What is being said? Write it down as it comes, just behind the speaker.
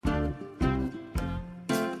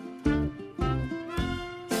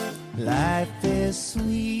Life is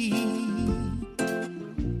sweet.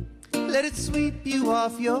 Let it sweep you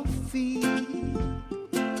off your feet.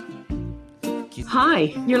 Hi,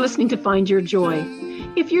 you're listening to Find Your Joy.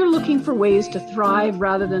 If you're looking for ways to thrive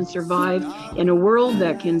rather than survive in a world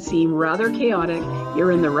that can seem rather chaotic,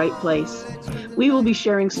 you're in the right place. We will be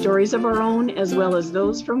sharing stories of our own as well as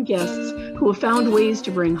those from guests who have found ways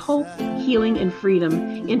to bring hope, healing, and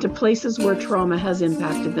freedom into places where trauma has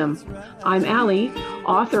impacted them. I'm Allie,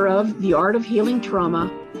 author of The Art of Healing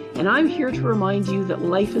Trauma, and I'm here to remind you that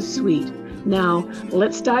life is sweet. Now,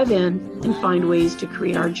 let's dive in and find ways to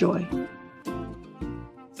create our joy.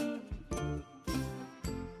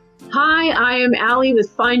 Hi, I am Allie with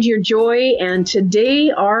Find Your Joy, and today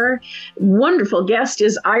our wonderful guest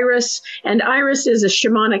is Iris, and Iris is a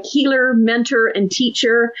shamanic healer, mentor, and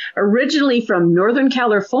teacher, originally from Northern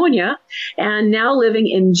California, and now living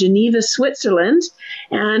in Geneva, Switzerland,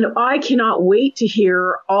 and I cannot wait to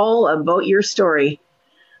hear all about your story.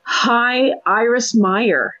 Hi, Iris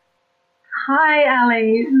Meyer. Hi,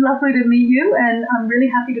 Allie. Lovely to meet you, and I'm really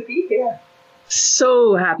happy to be here.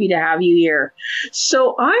 So happy to have you here.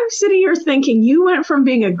 So I'm sitting here thinking you went from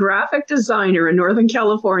being a graphic designer in Northern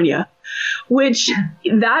California, which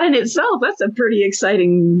that in itself, that's a pretty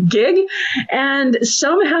exciting gig. And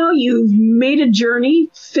somehow you've made a journey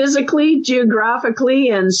physically, geographically,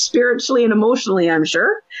 and spiritually and emotionally, I'm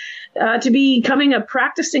sure, to becoming a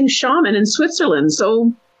practicing shaman in Switzerland.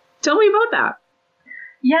 So tell me about that.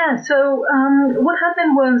 Yeah, so what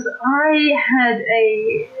happened was I had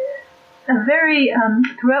a very,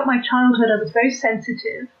 throughout my childhood, I was very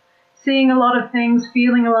sensitive, seeing a lot of things,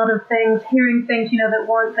 feeling a lot of things, hearing things, that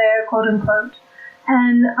weren't there, quote unquote.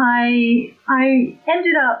 And I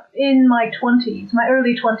ended up in my 20s, my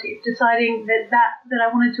early 20s, deciding that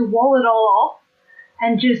I wanted to wall it all off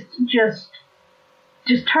and just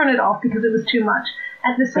turn it off because it was too much.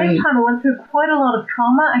 At the same time, I went through quite a lot of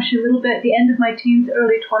trauma, actually a little bit at the end of my teens,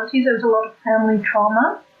 early 20s, there was a lot of family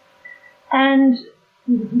trauma. And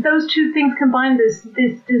those two things combined, this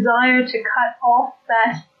desire to cut off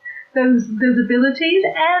those abilities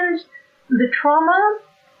and the trauma,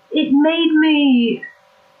 it made me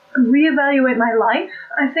reevaluate my life,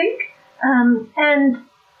 I think. And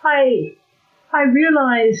I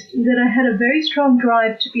realized that I had a very strong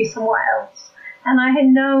drive to be somewhere else. And I had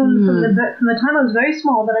known from the time I was very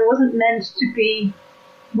small that I wasn't meant to be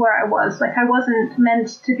where I was. Like, I wasn't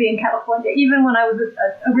meant to be in California, even when I was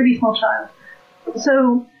a really small child.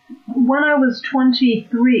 So when I was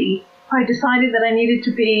 23, I decided that I needed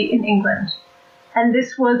to be in England. And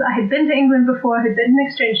I had been to England before, I had been an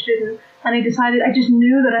exchange student, and I just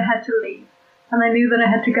knew that I had to leave. And I knew that I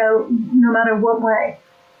had to go no matter what way.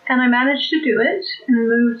 And I managed to do it and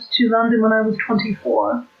moved to London when I was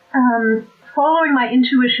 24. Following my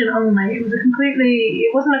intuition only.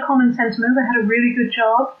 It wasn't a common sense move. I had a really good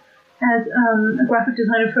job as a graphic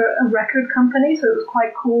designer for a record company, so it was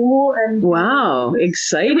quite cool. And wow,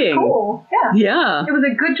 exciting! It was cool, yeah. It was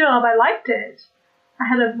a good job. I liked it. I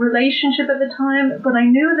had a relationship at the time, but I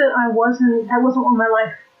knew that that wasn't what my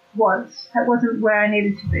life was. That wasn't where I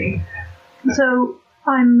needed to be. So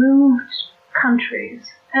I moved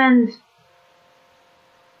countries, and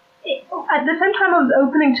at the same time I was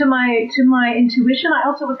opening to my intuition, I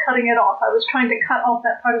also was cutting it off. I was trying to cut off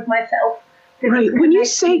that part of myself. Right. When you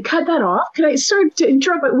say cut that off, can I start to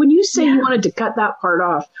interrupt? But when you say you wanted to cut that part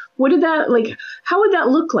off, what did that how would that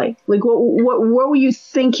look like? Like, what were you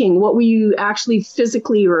thinking? What were you actually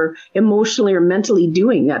physically or emotionally or mentally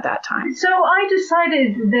doing at that time? So I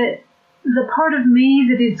decided that the part of me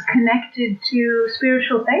that is connected to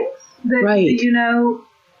spiritual things, that,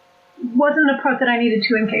 wasn't a part that I needed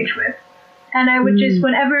to engage with. And I would just,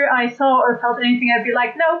 whenever I saw or felt anything, I'd be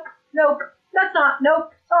like, nope, that's not,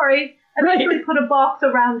 nope, sorry. I basically put a box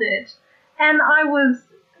around it. And I was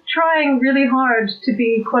trying really hard to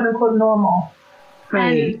be quote-unquote normal.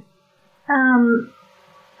 Right. And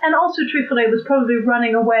also, truthfully, I was probably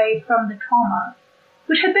running away from the trauma,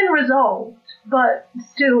 which had been resolved, but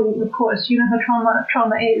still, of course, you know how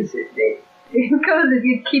trauma is.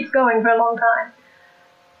 It keeps going for a long time.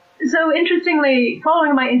 So interestingly,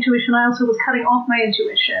 following my intuition, I also was cutting off my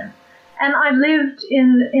intuition. And I lived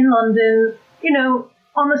in London,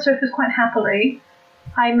 on the surface quite happily.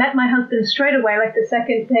 I met my husband straight away, like the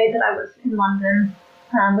second day that I was in London.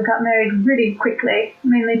 We got married really quickly,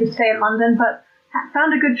 mainly to stay in London, but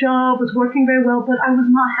found a good job, was working very well, but I was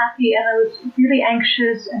not happy and I was really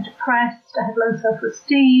anxious and depressed. I had low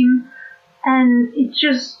self-esteem, and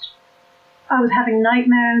I was having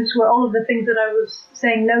nightmares where all of the things that I was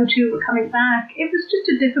saying no to were coming back. It was just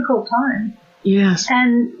a difficult time. Yes.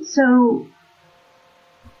 And so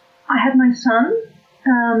I had my son,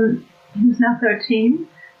 He was now 13,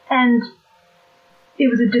 and it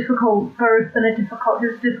was a difficult birth and it was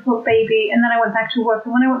a difficult baby. And then I went back to work.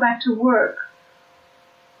 And when I went back to work,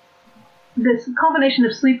 this combination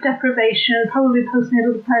of sleep deprivation, probably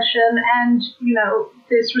postnatal depression, and, you know,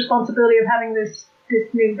 this responsibility of having this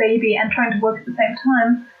new baby and trying to work at the same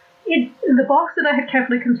time, the box that I had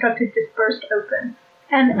carefully constructed just burst open,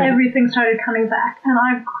 and everything started coming back, and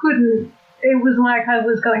I couldn't. It was like I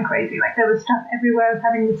was going crazy. Like, there was stuff everywhere. I was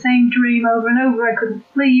having the same dream over and over. I couldn't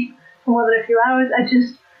sleep for more than a few hours.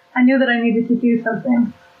 I knew that I needed to do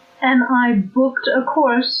something, and I booked a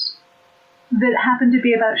course that happened to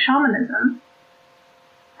be about shamanism.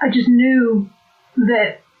 I just knew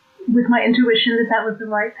that with my intuition that was the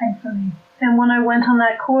right thing for me. And when I went on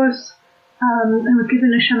that course, I was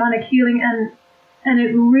given a shamanic healing, and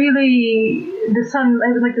it really, it was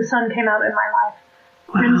like the sun came out in my life.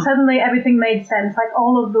 Wow. And suddenly everything made sense. Like,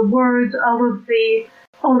 all of the words, all of the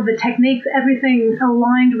techniques, everything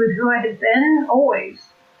aligned with who I had been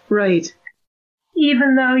always. Right.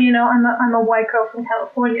 Even though, you know, I'm a white girl from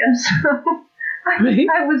California, so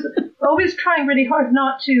I was always trying really hard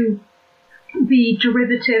not to be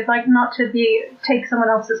derivative, like not to take someone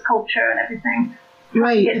else's culture and everything.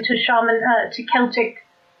 Right. Get into to Celtic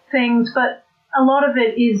things, but a lot of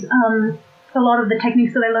it is, a lot of the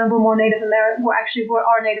techniques that I learned were more Native American,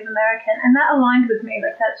 are Native American, and that aligned with me.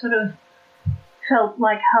 Like, that sort of felt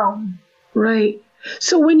like home. Right.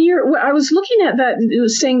 So I was looking at that, it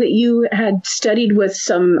was saying that you had studied with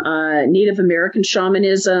some Native American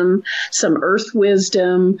shamanism, some earth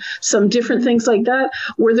wisdom, some different things like that.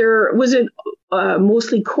 Was it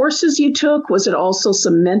mostly courses you took? Was it also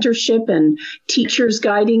some mentorship and teachers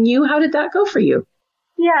guiding you? How did that go for you?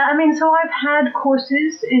 Yeah, I mean, so I've had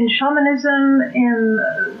courses in shamanism, in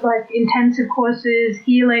like intensive courses,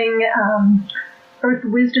 healing, earth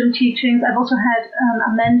wisdom teachings. I've also had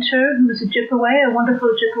a mentor who was a Ojibwe, a wonderful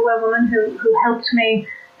Ojibwe woman who helped me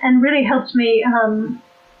and really helped me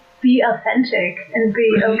be authentic and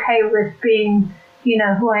be okay with being, you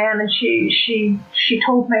know, who I am. And she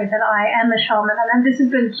told me that I am a shaman, and this has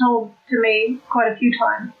been told to me quite a few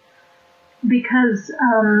times, because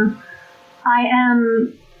I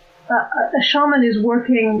am a shaman is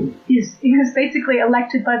basically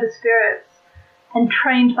elected by the spirits and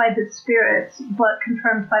trained by the spirits, but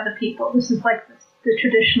confirmed by the people. This is like the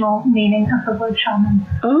traditional meaning of the word shaman.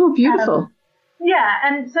 Oh, beautiful. Yeah,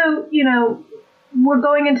 and so, you know, we're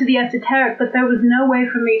going into the esoteric, but there was no way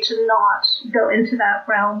for me to not go into that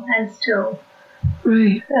realm and still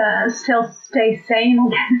stay sane, I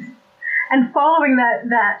guess. And following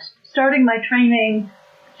that, starting my training,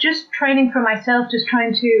 just training for myself, just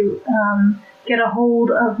trying to get a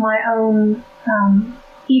hold of my own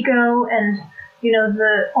ego and, you know,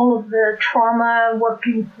 all of the trauma,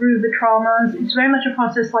 working through the traumas. It's very much a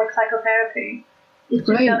process like psychotherapy. It's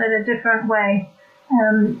just done in a different way.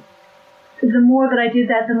 The more that I did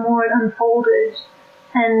that, the more it unfolded,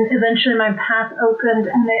 and eventually my path opened,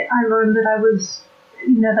 and I learned that I was,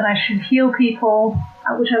 you know, that I should heal people,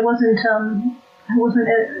 which I didn't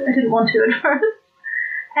want to at first,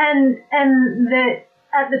 and that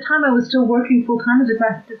at the time I was still working full time as a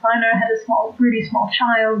graphic designer. I had a really small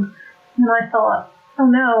child. And I thought, oh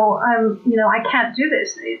no, I can't do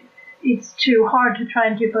this. It's too hard to try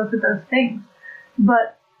and do both of those things.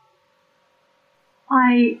 But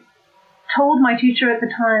I told my teacher at the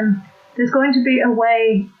time, there's going to be a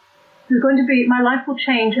way, my life will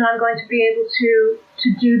change, and I'm going to be able to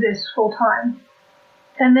do this full time.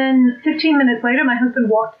 And then 15 minutes later, my husband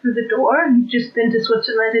walked through the door. He'd just been to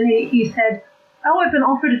Switzerland, and he said, oh, I've been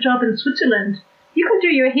offered a job in Switzerland. You can do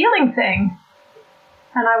your healing thing.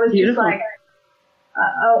 And I was just like,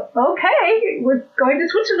 okay, we're going to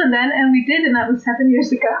Switzerland then. And we did, and that was 7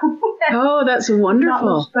 years ago. Oh, that's wonderful. Not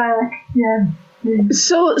much back, yeah.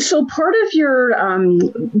 So part of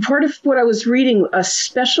what I was reading, a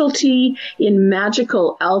specialty in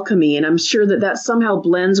magical alchemy, and I'm sure that somehow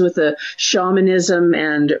blends with the shamanism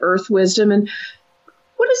and earth wisdom. And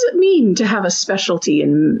what does it mean to have a specialty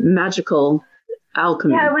in magical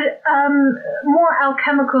alchemy? Yeah, more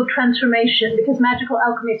alchemical transformation, because magical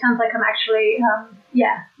alchemy sounds like I'm actually,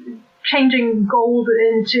 changing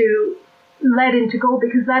lead into gold,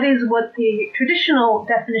 because that is what the traditional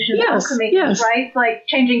definition of alchemy is, right? Like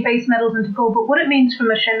changing base metals into gold. But what it means from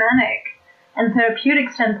a shamanic and therapeutic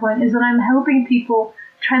standpoint is that I'm helping people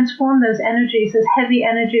transform those energies, those heavy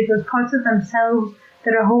energies, those parts of themselves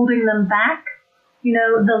that are holding them back, you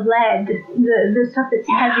know, the lead, the stuff that's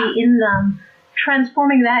heavy in them,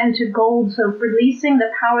 transforming that into gold, so releasing the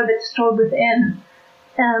power that's stored within.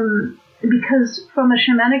 Because from a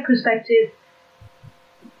shamanic perspective,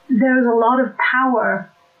 there is a lot of power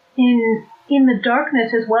in the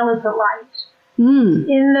darkness as well as the light. Mm.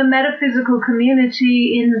 In the metaphysical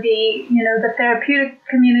community, in the therapeutic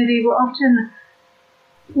community, we're often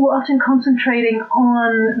concentrating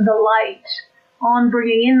on the light, on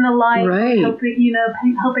bringing in the light, right.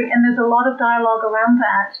 helping, and there's a lot of dialogue around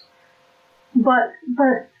that. But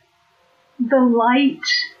the light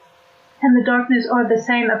and the darkness are the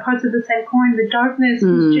same, they're parts of the same coin. The darkness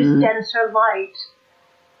is just denser light.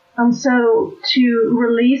 And so to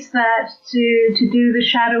release that, to do the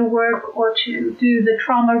shadow work, or to do the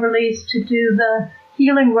trauma release, to do the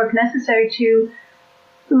healing work necessary to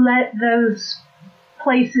let those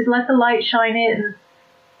places, let the light shine in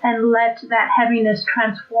and let that heaviness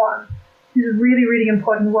transform is really, really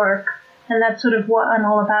important work. And that's sort of what I'm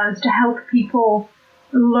all about, is to help people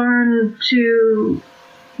learn to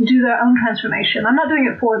do their own transformation. I'm not doing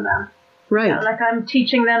it for them. Right. Like I'm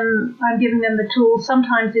teaching them, I'm giving them the tools.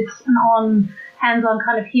 Sometimes it's an hands-on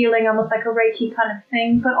kind of healing, almost like a Reiki kind of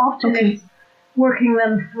thing, but often it's working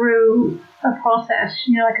them through a process,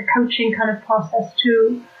 like a coaching kind of process,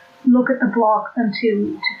 to look at the blocks and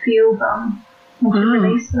to feel them and to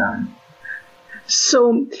release them. So,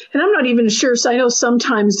 and I'm not even sure. So I know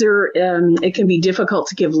sometimes it can be difficult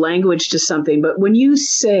to give language to something. But when you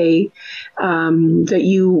say that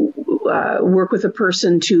you work with a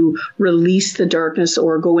person to release the darkness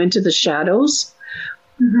or go into the shadows,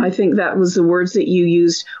 I think that was the words that you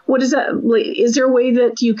used. What is that? Is there a way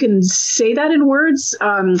that you can say that in words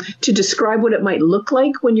to describe what it might look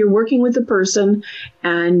like when you're working with a person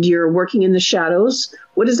and you're working in the shadows?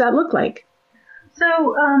 What does that look like?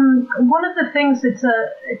 So one of the things, it's a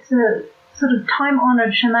sort of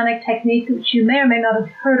time-honored shamanic technique, which you may or may not have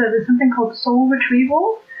heard of, is something called soul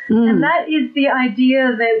retrieval. And that is the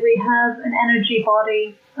idea that we have an energy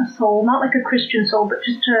body, a soul, not like a Christian soul, but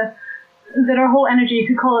just that our whole energy, you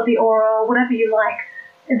could call it the aura, whatever you like,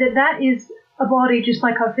 that is a body just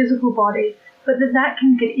like our physical body, but that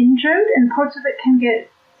can get injured and parts of it can get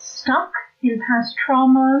stuck in past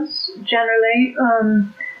traumas generally,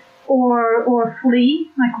 or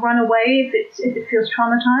flee, like run away if it feels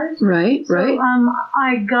traumatized. Right.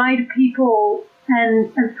 I guide people,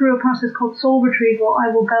 and through a process called soul retrieval, I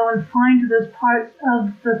will go and find those parts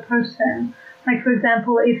of the person. Like, for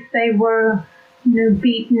example, if they were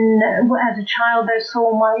beaten as a child, their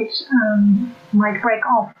soul might break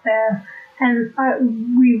off there, and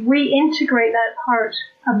we reintegrate that part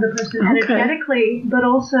of the person energetically, but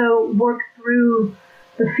also work through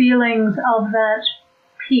the feelings of that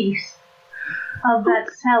piece of that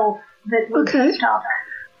self that was stuck.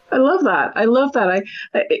 I love that.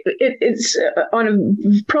 It's on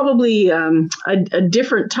probably a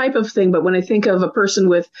different type of thing, but when I think of a person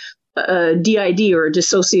with DID, or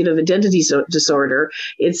dissociative identity disorder,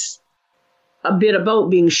 it's a bit about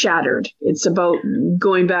being shattered. It's about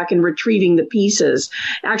going back and retrieving the pieces.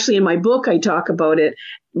 Actually, in my book, I talk about it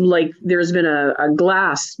like there's been a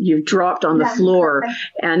glass you've dropped on the floor,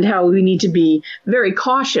 and how we need to be very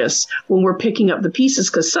cautious when we're picking up the pieces,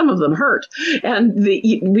 because some of them hurt and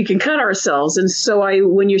we can cut ourselves. And so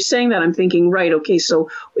when you're saying that, I'm thinking, right, okay, so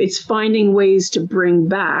it's finding ways to bring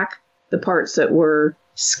back the parts that were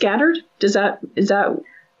scattered. Is that?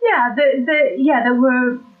 Yeah, that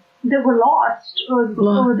were lost, and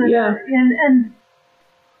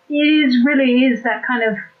it really is that kind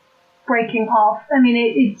of breaking off. I mean,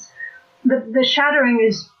 it's the shattering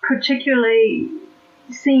is particularly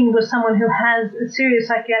seen with someone who has a serious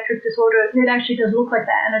psychiatric disorder. It actually does look like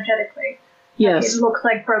that energetically. Yes. Like, it looks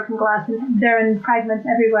like broken glass, and they're in fragments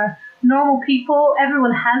everywhere. Normal people,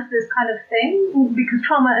 everyone has this kind of thing, because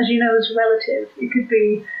trauma, as you know, is relative. It could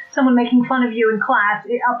be someone making fun of you in class,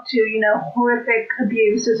 up to, horrific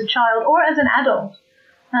abuse as a child or as an adult.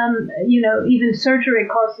 Even surgery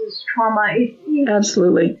causes trauma.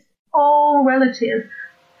 Absolutely. All relative.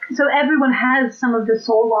 So everyone has some of the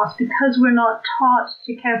soul loss, because we're not taught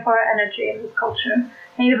to care for our energy in this culture.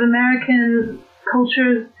 Native American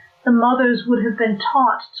cultures, the mothers would have been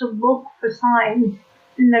taught to look for signs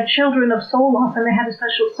in their children of soul loss, and they had a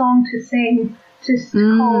special song to sing to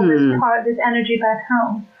call this energy back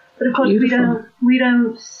home. But of course, Beautiful. we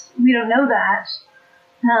don't know that.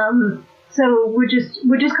 So we're just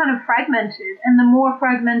kind of fragmented, and the more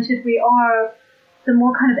fragmented we are, the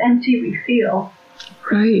more kind of empty we feel.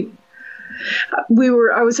 Right.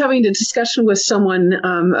 I was having a discussion with someone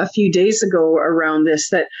a few days ago around this,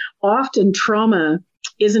 that often trauma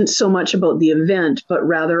isn't so much about the event, but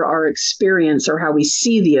rather our experience or how we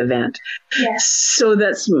see the event. Yes. So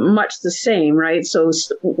that's much the same, right? So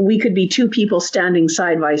we could be two people standing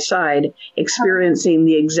side by side experiencing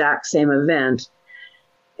the exact same event,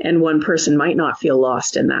 and one person might not feel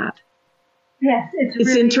lost in that. Yes, it's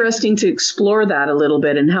really interesting to explore that a little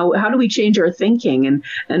bit, and how do we change our thinking, and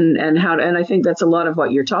I think that's a lot of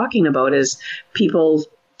what you're talking about is people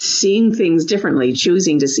seeing things differently,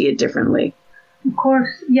 choosing to see it differently. Of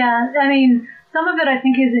course, yeah. I mean, some of it I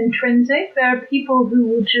think is intrinsic. There are people who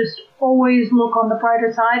will just always look on the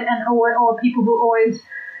brighter side, or people who always,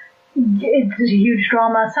 it's a huge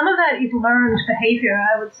drama. Some of that is learned behavior,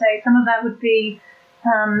 I would say. Some of that would be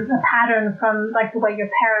a pattern from like the way your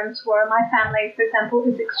parents were. My family, for example,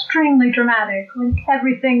 is extremely dramatic. Like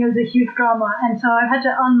everything is a huge drama, and so I've had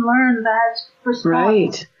to unlearn that response.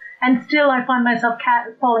 Right. And still, I find myself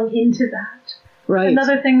falling into that. Right.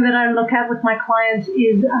 Another thing that I look at with my clients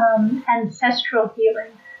is ancestral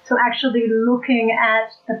healing. So actually looking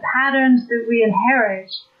at the patterns that we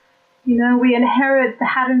inherit. You know, we inherit the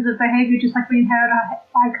patterns of behavior just like we inherit our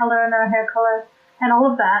eye color and our hair color and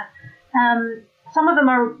all of that. Some of them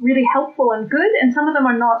are really helpful and good, and some of them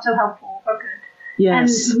are not so helpful or good.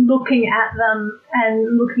 Yes. And looking at them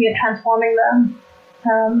and looking at transforming them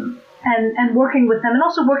and working with them, and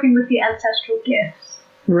also working with the ancestral gifts.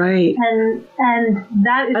 Right. And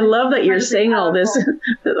that is. I love that you're saying all this.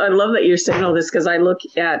 I love that you're saying all this because I look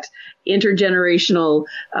at intergenerational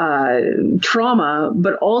trauma,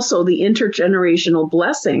 but also the intergenerational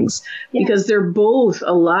blessings, because they're both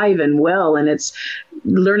alive and well, and it's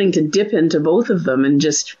learning to dip into both of them and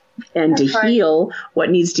to heal what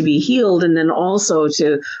needs to be healed, and then also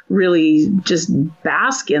to really just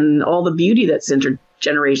bask in all the beauty that's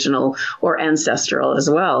intergenerational or ancestral as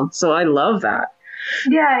well. So I love that.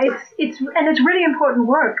 Yeah, it's really important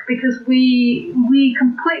work, because we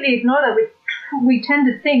completely ignore that. We tend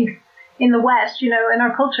to think in the West, in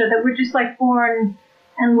our culture, that we're just like born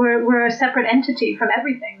and we're a separate entity from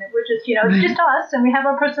everything. That we're just it's just us and we have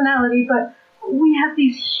our personality, but we have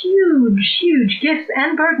these huge gifts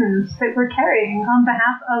and burdens that we're carrying on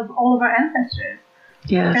behalf of all of our ancestors.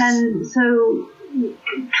 Yes. And so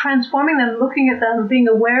transforming them, looking at them, being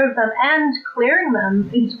aware of them, and clearing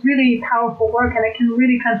them is really powerful work, and it can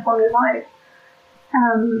really transform your life.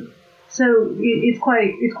 So it's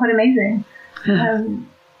quite amazing, and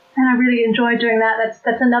I really enjoy doing that.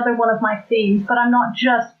 That's another one of my themes. But I'm not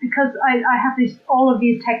just, because I have all of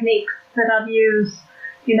these techniques that I've used,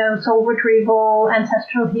 soul retrieval,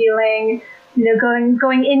 ancestral healing,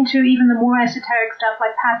 going into even the more esoteric stuff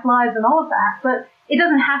like past lives and all of that, but it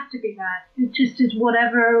doesn't have to be that. It just is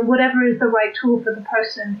whatever is the right tool for the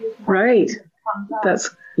person who's right. That's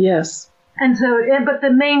yes. And so, but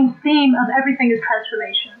the main theme of everything is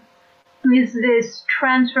transformation. Is this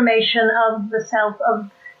transformation of the self, of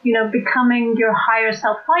becoming your higher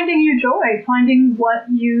self, finding your joy, finding what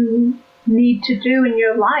you need to do in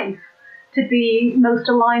your life to be most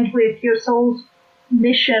aligned with your soul's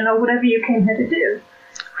mission or whatever you came here to do.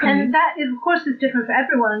 And that, of course, is different for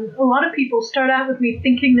everyone. A lot of people start out with me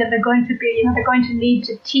thinking that they're going to need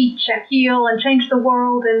to teach and heal and change the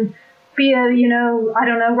world and be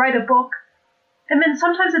write a book. And then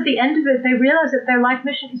sometimes at the end of it, they realize that their life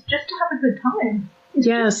mission is just to have a good time. It's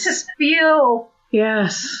just to feel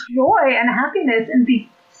joy and happiness and be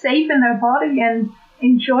safe in their body and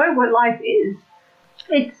enjoy what life is.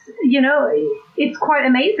 It's quite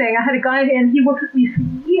amazing. I had a guy and he worked with me for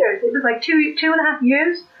years. It was like 2.5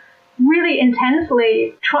 years, really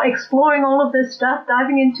intensely exploring all of this stuff,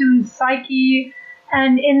 diving into his psyche,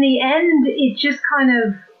 and in the end, it just kind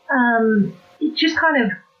of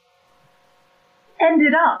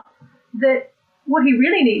ended up that what he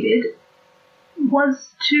really needed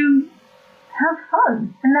was to have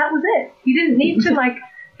fun, and that was it. He didn't need to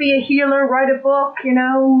be a healer, write a book,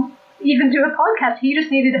 even do a podcast. He just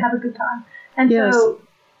needed to have a good time. And so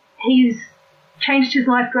he's changed his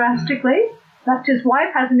life drastically, left his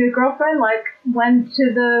wife, has a new girlfriend, went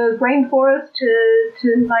to the rainforest to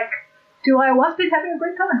do ayahuasca. He's having a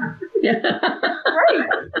great time. Great.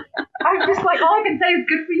 I'm just all I can say is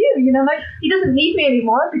good for you. He doesn't need me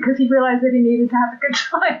anymore because he realized that he needed to have a good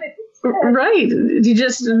time. Right.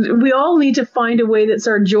 We all need to find a way that's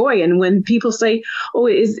our joy. And when people say, oh,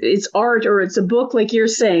 it's art, or it's a book, like you're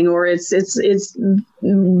saying, or it's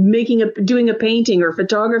doing a painting or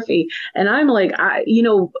photography. And I'm like,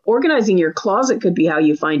 organizing your closet could be how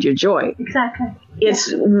you find your joy. Exactly.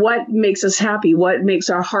 It's what makes us happy, what makes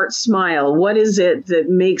our heart smile. What is it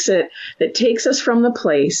that takes us from the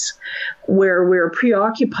place where we're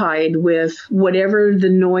preoccupied with whatever the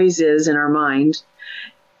noise is in our mind.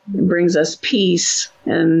 It brings us peace,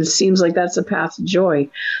 and it seems like that's a path to joy.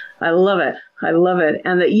 I love it.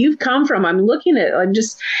 And that you've come from, I'm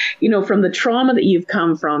just, from the trauma that you've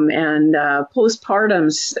come from, and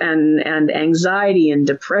postpartums and anxiety and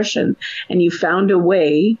depression, and you found a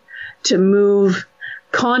way to move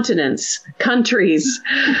continents, countries,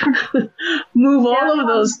 move all of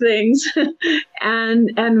those things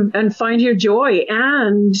and find your joy,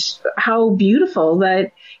 and how beautiful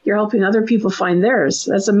that you're helping other people find theirs.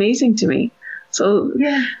 That's amazing to me. So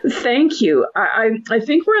thank you. I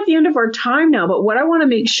think we're at the end of our time now, but what I want to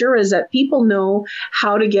make sure is that people know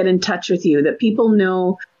how to get in touch with you, that people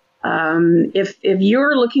know if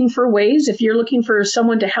you're looking for ways, if you're looking for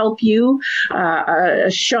someone to help you, a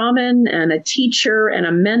shaman and a teacher and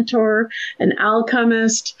a mentor, an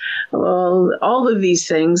alchemist, well, all of these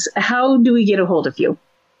things, how do we get a hold of you?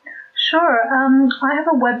 Sure. I have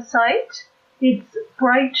a website. It's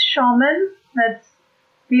Bright Shaman. That's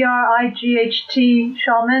BRIGHT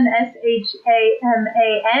Shaman,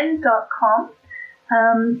 SHAMAN.com.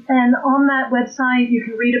 And on that website, you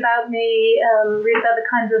can read about me, read about the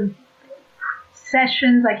kinds of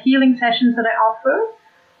sessions, like healing sessions that I offer.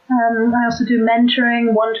 I also do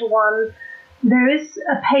mentoring, one-to-one. There is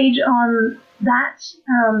a page on that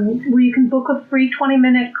where you can book a free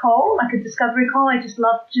 20-minute call, like a discovery call. I just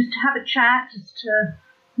love just to have a chat,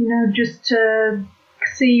 just to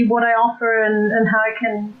see what I offer and how I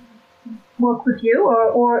can work with you,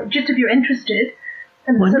 or just if you're interested.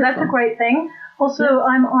 And so that's a great thing. Also,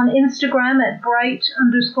 I'm on Instagram at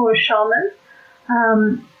bright_shaman.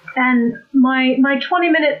 And my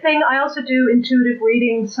 20-minute thing, I also do intuitive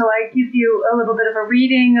readings. So I give you a little bit of a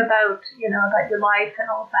reading about your life and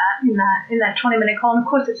all of that in that 20-minute call. And of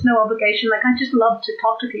course, it's no obligation. Like, I just love to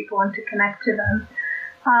talk to people and to connect to them.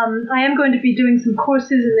 I am going to be doing some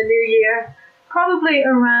courses in the new year, probably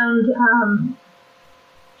around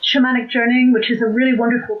shamanic journeying, which is a really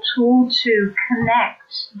wonderful tool to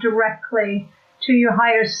connect directly to your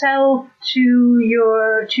higher self, to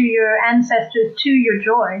your ancestors, to your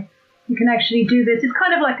joy. You can actually do this. It's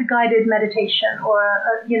kind of like a guided meditation or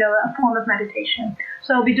a form of meditation.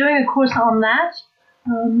 So I'll be doing a course on that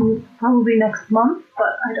probably next month,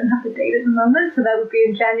 but I don't have the date at the moment. So that would be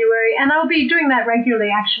in January, and I'll be doing that regularly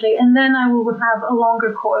actually. And then I will have a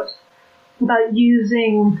longer course about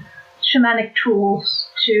using shamanic tools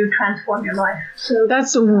to transform your life. So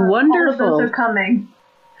that's wonderful. All of those are coming.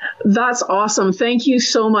 That's awesome. Thank you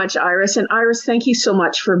so much, Iris. And Iris, thank you so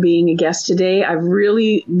much for being a guest today. I've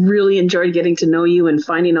really, really enjoyed getting to know you and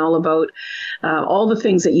finding all about all the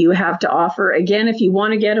things that you have to offer. Again, if you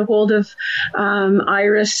want to get a hold of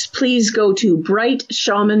Iris, please go to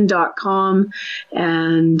brightshaman.com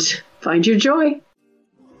and find your joy.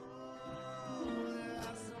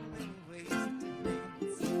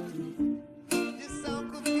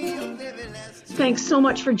 Thanks so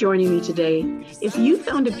much for joining me today. If you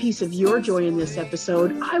found a piece of your joy in this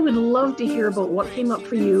episode, I would love to hear about what came up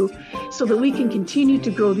for you so that we can continue to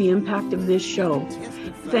grow the impact of this show.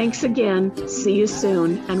 Thanks again. See you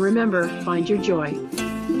soon. And remember, find your joy.